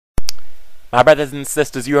My brothers and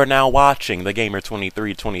sisters, you are now watching The Gamer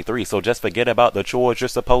 2323, so just forget about the chores you're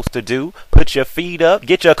supposed to do. Put your feet up,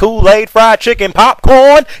 get your Kool-Aid, fried chicken,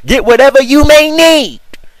 popcorn, get whatever you may need.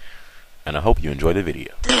 And I hope you enjoy the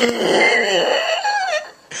video.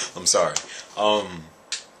 I'm sorry. I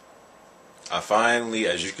finally,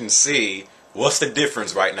 as you can see, what's the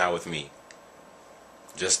difference right now with me?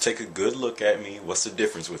 Just take a good look at me. What's the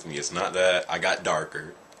difference with me? It's not that I got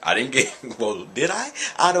darker. I didn't get, well, did I?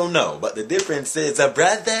 I don't know. But the difference is a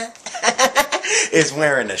brother is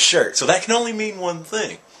wearing a shirt. So that can only mean one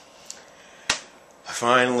thing. I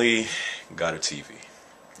finally got a TV.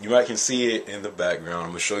 You might can see it in the background. I'm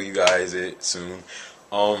going to show you guys it soon.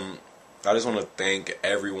 I just want to thank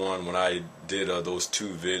everyone when I did those two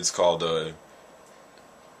vids called,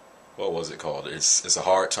 what was it called? It's a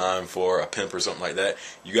hard time for a pimp or something like that.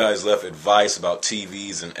 You guys left advice about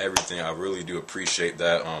TVs and everything. I really do appreciate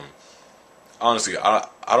that. Honestly, I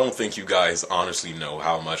don't think you guys honestly know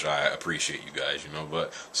how much I appreciate you guys, you know.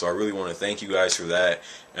 But so I really want to thank you guys for that.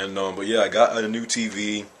 And but yeah, I got a new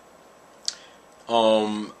TV.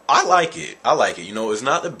 I like it. You know, it's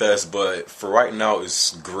not the best, but for right now,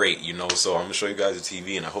 it's great, you know. So I'm going to show you guys the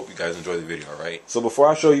TV, and I hope you guys enjoy the video, alright? So before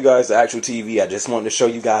I show you guys the actual TV, I just wanted to show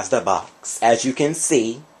you guys the box. As you can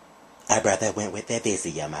see, my brother went with the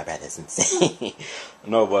Vizio, my brothers and sisters.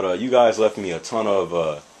 No, but you guys left me a ton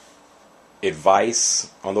of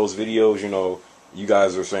advice on those videos, you know. You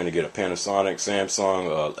guys were saying to get a Panasonic,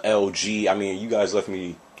 Samsung, LG. I mean, you guys left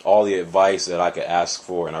me all the advice that I could ask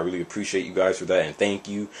for, and I really appreciate you guys for that, and thank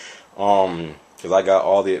you, because I got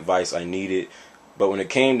all the advice I needed. But when it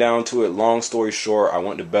came down to it, long story short, I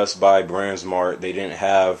went to Best Buy, BrandsMart. They didn't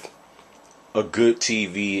have a good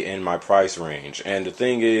TV in my price range, and the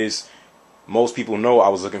thing is, most people know I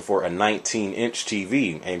was looking for a 19-inch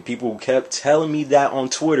TV, and people kept telling me that on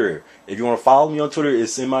Twitter. If you want to follow me on Twitter,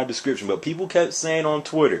 it's in my description, but people kept saying on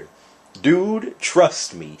Twitter, dude,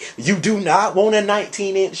 trust me, you do not want a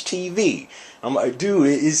 19-inch TV. I'm like, dude,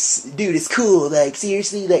 it's cool. Like,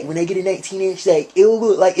 seriously, like, when they get a 19-inch, like, it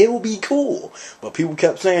will be cool. But people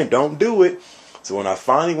kept saying, don't do it. So when I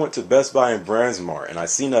finally went to Best Buy and BrandsMart, and I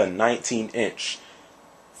seen a 19-inch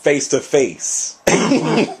face-to-face,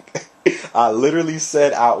 I literally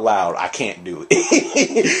said out loud, I can't do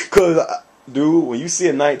it. Because, dude, when you see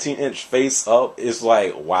a 19-inch face-up, it's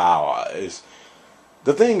like, wow,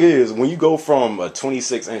 the thing is, when you go from a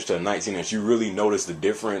 26-inch to a 19-inch, you really notice the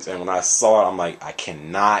difference. And when I saw it, I'm like, I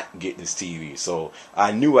cannot get this TV. So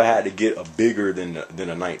I knew I had to get a bigger than a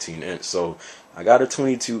 19-inch. So I got a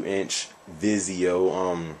 22-inch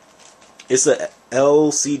Vizio. It's a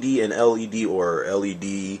LCD and LED, or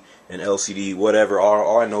LED and LCD, whatever.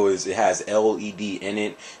 All I know is it has LED in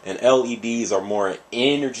it, and LEDs are more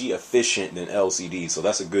energy efficient than LCDs, so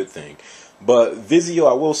that's a good thing. But Vizio,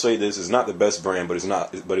 I will say this, is not the best brand, but it's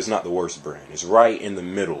not the worst brand. It's right in the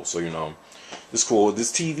middle, so you know, it's cool.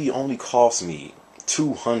 This TV only cost me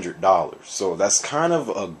 $200, so that's kind of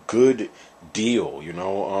a good deal, you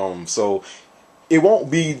know. So it won't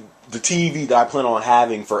be the TV that I plan on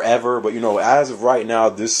having forever, but you know, as of right now,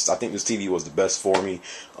 I think this TV was the best for me.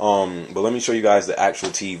 But let me show you guys the actual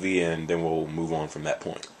TV, and then we'll move on from that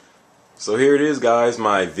point. So here it is, guys,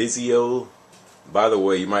 my Vizio. By the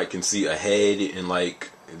way, you might can see a head in like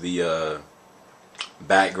the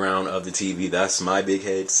background of the TV. That's my big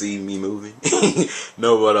head. See me moving?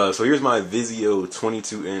 No, but so here's my Vizio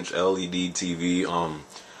 22-inch LED TV.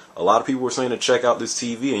 A lot of people were saying to check out this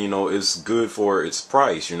TV, and you know, it's good for its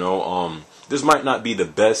price. You know, this might not be the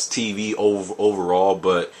best TV overall,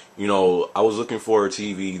 but you know, I was looking for a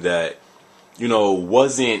TV that, you know,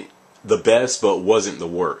 wasn't the best but wasn't the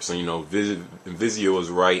worst, and you know, Vizio was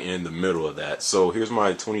right in the middle of that. So here's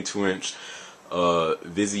my 22-inch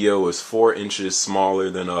Vizio. Is 4 inches smaller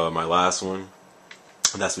than my last one.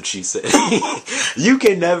 That's what she said. You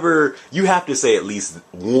have to say at least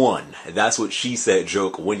one. That's what she said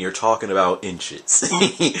joke when you're talking about inches.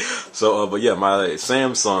 So, but yeah, my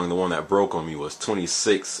Samsung, the one that broke on me, was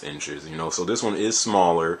 26 inches, you know, so this one is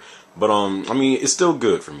smaller. But, I mean, it's still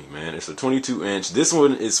good for me, man. It's a 22-inch. This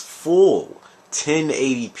one is full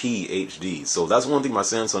 1080p HD. So that's one thing my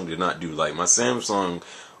Samsung did not do. Like, my Samsung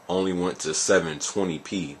only went to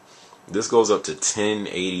 720p. This goes up to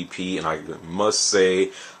 1080p, and I must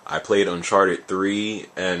say, I played Uncharted 3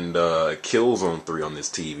 and Killzone 3 on this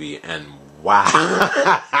TV, and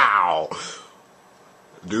wow!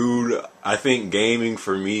 Dude, I think gaming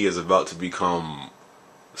for me is about to become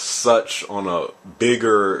such on a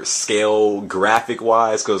bigger scale graphic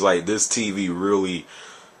wise, because like this TV really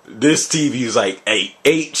this TV is like a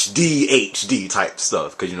HD type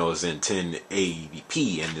stuff, because you know it's in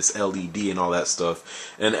 1080p and this LED and all that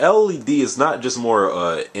stuff. And LED is not just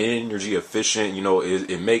more energy efficient, you know,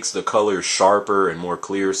 it makes the colors sharper and more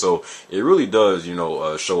clear, so it really does, you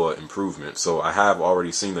know, show an improvement. So I have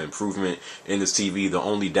already seen the improvement in this TV. The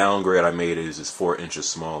only downgrade I made is 4 inches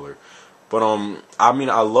smaller. But I mean,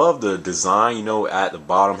 I love the design, you know, at the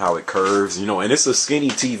bottom, how it curves, you know, and it's a skinny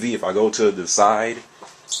TV. If I go to the side,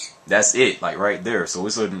 that's it, like right there. So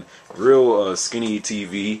it's a real skinny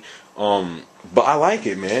TV. But I like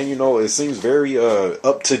it, man. You know, it seems very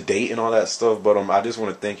up to date and all that stuff. But I just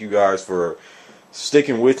want to thank you guys for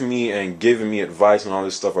sticking with me and giving me advice and all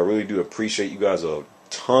this stuff. I really do appreciate you guys a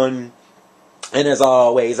ton. And as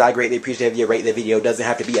always, I greatly appreciate if you rate the video. It doesn't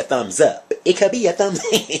have to be a thumbs up. It could be a thumbs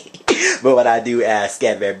But what I do ask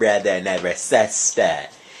every brother and every sister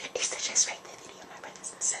is to just rate the video, my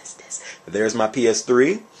brothers and sisters. There's my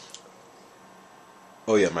PS3.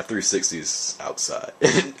 Oh yeah, my 360 is outside.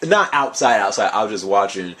 Not outside. I was just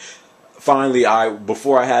watching. Finally,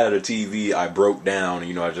 before I had a TV, I broke down.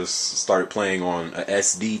 You know, I just started playing on a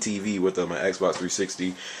SD TV with my Xbox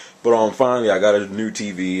 360. But finally, I got a new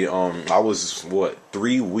TV. I was,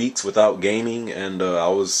 3 weeks without gaming, and I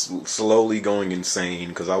was slowly going insane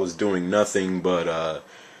because I was doing nothing but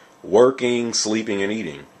working, sleeping, and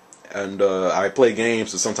eating. And I play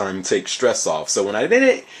games to sometimes take stress off. So when I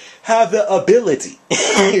didn't have the ability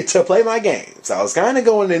to play my games, I was kind of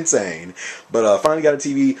going insane. But finally got a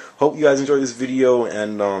TV. Hope you guys enjoyed this video,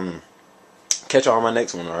 and catch y'all on my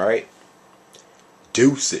next one, alright?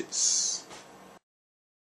 Deuces.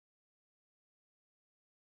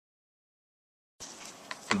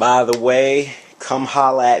 By the way, come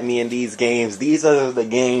holla at me in these games. These are the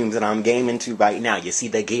games that I'm gaming to right now. You see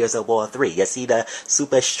the Gears of War 3. You see the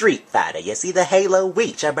Super Street Fighter. You see the Halo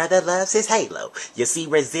Reach. Our brother loves his Halo. You see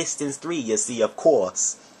Resistance 3. You see, of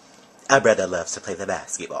course, our brother loves to play the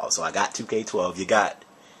basketball. So I got 2K12. You got...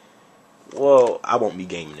 Well, I won't be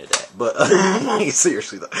gaming to that. But,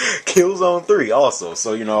 seriously though. Killzone 3 also.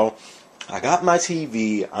 So, you know... I got my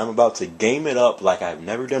TV. I'm about to game it up like I've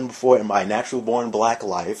never done before in my natural born black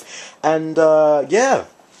life. And, yeah.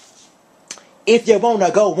 If you want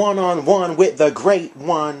to go one-on-one with the great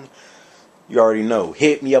one, you already know.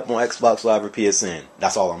 Hit me up on Xbox Live or PSN.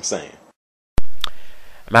 That's all I'm saying.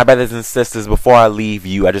 My brothers and sisters, before I leave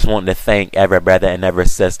you, I just want to thank every brother and every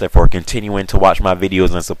sister for continuing to watch my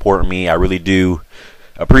videos and support me. I really do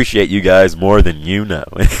appreciate you guys more than you know.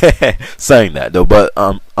 Saying that though, but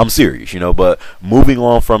I'm serious, you know. But moving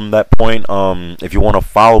on from that point, if you want to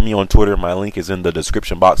follow me on Twitter, my link is in the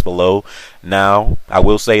description box below. Now, I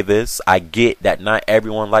will say this: I get that not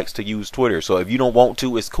everyone likes to use Twitter, so if you don't want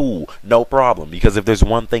to, it's cool, no problem. Because if there's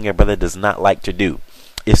one thing a brother does not like to do,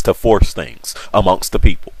 is to force things amongst the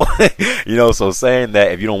people. You know, so saying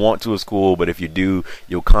that if you don't want to is cool, but if you do,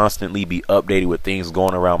 you'll constantly be updated with things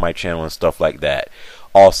going around my channel and stuff like that.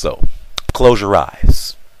 Also, close your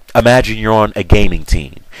eyes. Imagine you're on a gaming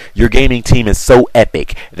team. Your gaming team is so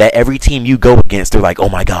epic that every team you go against, they're like, oh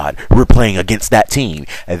my god, we're playing against that team.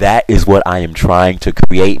 That is what I am trying to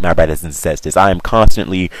create, my brothers and sisters. I am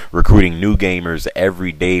constantly recruiting new gamers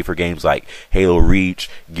every day for games like Halo Reach,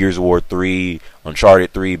 Gears of War 3,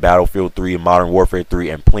 Uncharted 3, Battlefield 3, Modern Warfare 3,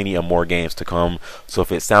 and plenty of more games to come. So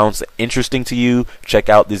if it sounds interesting to you, check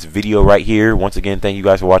out this video right here. Once again, thank you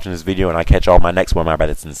guys for watching this video, and I'll catch y'all on my next one, my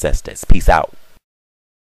brothers and sisters. Peace out.